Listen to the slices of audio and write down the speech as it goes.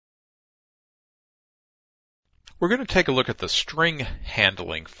We're going to take a look at the string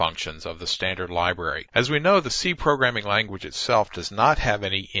handling functions of the standard library. As we know, the C programming language itself does not have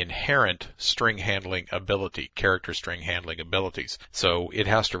any inherent string handling ability, character string handling abilities. So it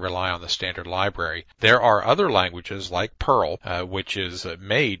has to rely on the standard library. There are other languages like Perl, which is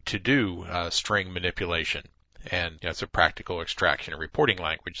made to do string manipulation. And it's a practical extraction and reporting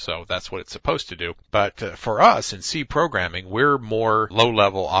language, so that's what it's supposed to do. But for us in C programming, we're more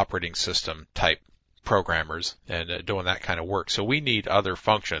low-level operating system type programmers and doing that kind of work. So we need other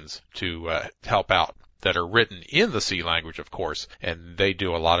functions to help out that are written in the C language, of course, and they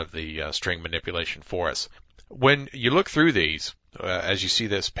do a lot of the string manipulation for us. When you look through these, as you see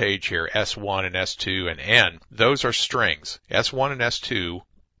this page here, S1 and S2 and N, those are strings. S1 and S2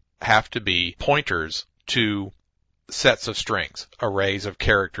 have to be pointers to sets of strings, arrays of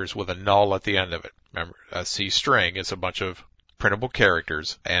characters with a null at the end of it. Remember, a C string is a bunch of printable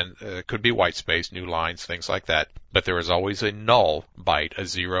characters, and it could be white space, new lines, things like that. But there is always a null byte, a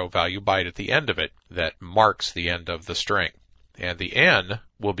zero value byte at the end of it that marks the end of the string. And the N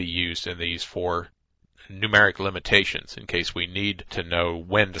will be used in these for numeric limitations in case we need to know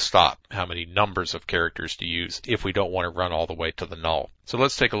when to stop, how many numbers of characters to use if we don't want to run all the way to the null. So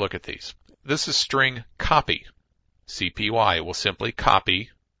let's take a look at these. This is string copy, CPY. It will simply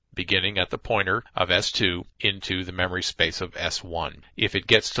copy beginning at the pointer of S2 into the memory space of S1. If it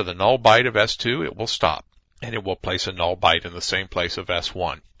gets to the null byte of S2, it will stop, and it will place a null byte in the same place of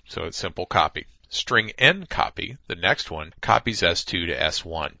S1. So it's simple copy. String ncopy, the next one, copies S2 to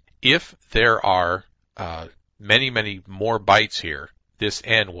S1. If there are many more bytes here, this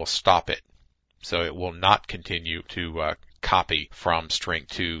N will stop it. So it will not continue to copy from string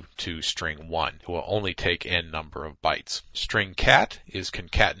 2 to string 1. It will only take n number of bytes. String cat is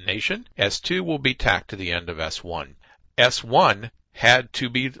concatenation. S2 will be tacked to the end of S1. S1 had to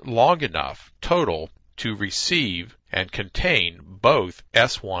be long enough total to receive and contain both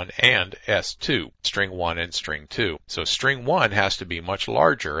S1 and S2, string 1 and string 2. So string 1 has to be much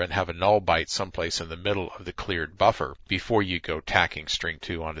larger and have a null byte someplace in the middle of the cleared buffer before you go tacking string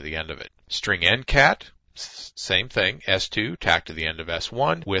 2 onto the end of it. String ncat, same thing, S2 tacked to the end of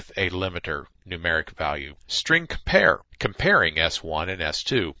S1 with a limiter numeric value. String compare, comparing S1 and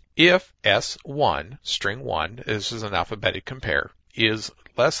S2. If S1, string 1, this is an alphabetic compare, is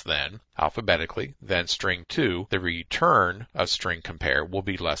less than, alphabetically, than string 2, the return of string compare will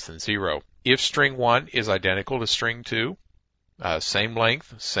be less than 0. If string 1 is identical to string 2, same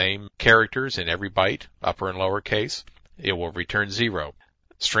length, same characters in every byte, upper and lower case, it will return 0.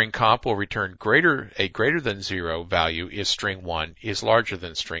 String comp will return a greater than 0 value if string 1 is larger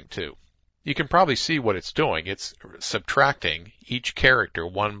than string 2. You can probably see what it's doing. It's subtracting each character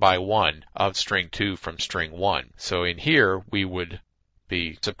one by one of string 2 from string 1. So in here, we would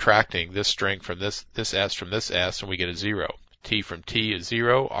be subtracting this string from this S from this S, and we get a 0. T from T is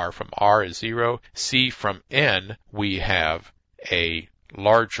 0, R from R is 0, C from N, we have a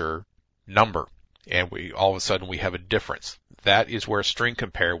larger number, and all of a sudden we have a difference. That is where string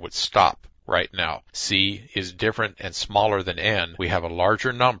compare would stop right now. C is different and smaller than N. We have a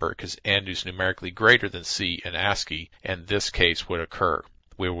larger number because N is numerically greater than C in ASCII, and this case would occur.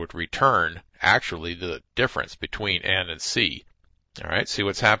 We would return actually the difference between N and C. All right, see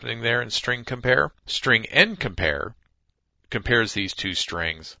what's happening there in string compare? String ncompare compares these two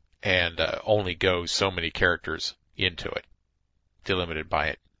strings and only goes so many characters into it, delimited by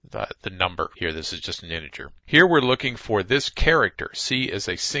it. The number here, this is just an integer. Here we're looking for this character. C is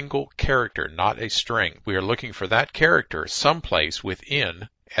a single character, not a string. We are looking for that character someplace within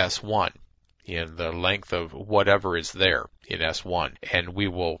S1, in the length of whatever is there in S1. And we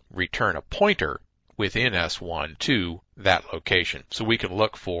will return a pointer within S1 to that location. So we can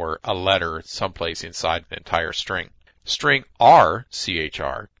look for a letter someplace inside an entire string. String R,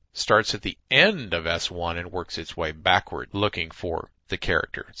 CHR, starts at the end of S1 and works its way backward, looking for the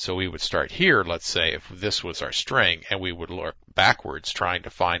character. So we would start here, let's say, if this was our string, and we would look backwards trying to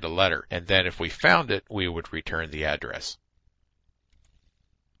find a letter. And then if we found it, we would return the address.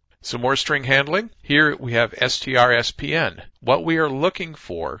 Some more string handling. Here we have strspn. What we are looking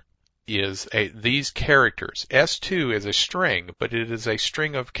for is these characters. S2 is a string, but it is a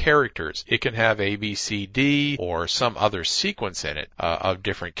string of characters. It can have A, B, C, D, or some other sequence in it of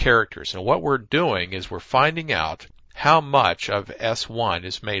different characters. And what we're doing is we're finding out how much of S1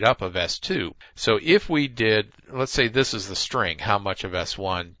 is made up of S2. So if we did, let's say this is the string, how much of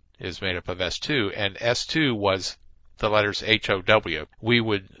S1 is made up of S2, and S2 was the letters HOW, we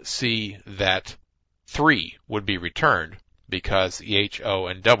would see that 3 would be returned because the H, O,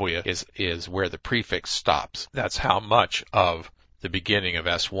 and W is where the prefix stops. That's how much of the beginning of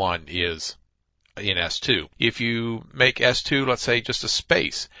S1 is in S2. If you make S2, let's say, just a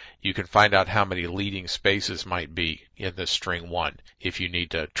space, you can find out how many leading spaces might be in this string 1 if you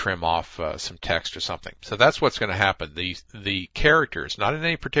need to trim off some text or something. So that's what's going to happen. The characters, not in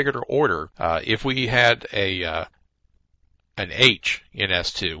any particular order, if we had an H in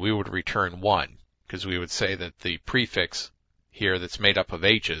S2, we would return 1 because we would say that the prefix here that's made up of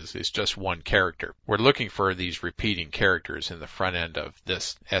H's is just one character. We're looking for these repeating characters in the front end of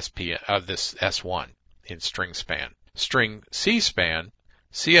this S1 in string span. String CSpan,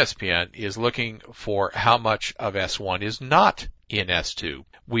 CSPN is looking for how much of S1 is not in S2.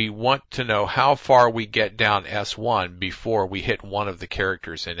 We want to know how far we get down S1 before we hit one of the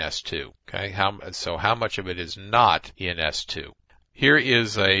characters in S2. Okay, so how much of it is not in S2? Here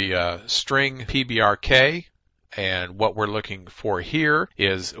is a string PBRK. And what we're looking for here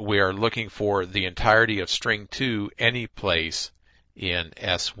is we are looking for the entirety of string 2 any place in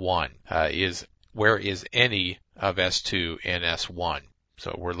S1. Where is any of S2 in S1?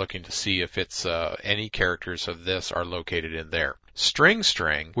 So we're looking to see if it's any characters of this are located in there. String,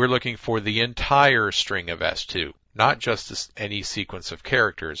 we're looking for the entire string of S2. Not just any sequence of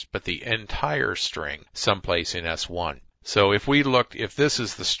characters, but the entire string someplace in S1. So if this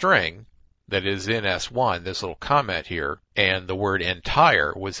is the string that is in S1, this little comment here, and the word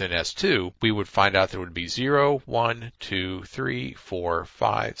entire was in S2, we would find out there would be 0, 1, 2, 3, 4,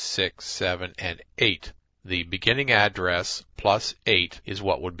 5, 6, 7, and 8. The beginning address plus 8 is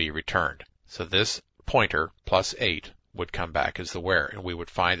what would be returned. So this pointer plus 8 would come back as the where, and we would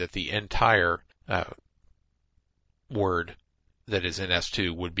find that the entire word that is in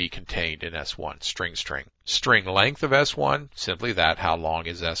S2 would be contained in S1, string. String length of S1, simply that, how long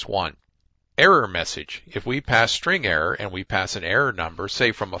is S1? Error message. If we pass string error and we pass an error number,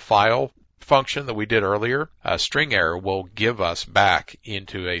 say from a file function that we did earlier, a string error will give us back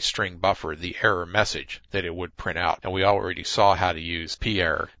into a string buffer the error message that it would print out. And we already saw how to use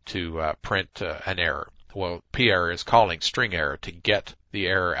p-error to print an error. Well, p-error is calling string error to get the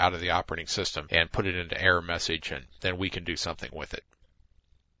error out of the operating system and put it into error message, and then we can do something with it.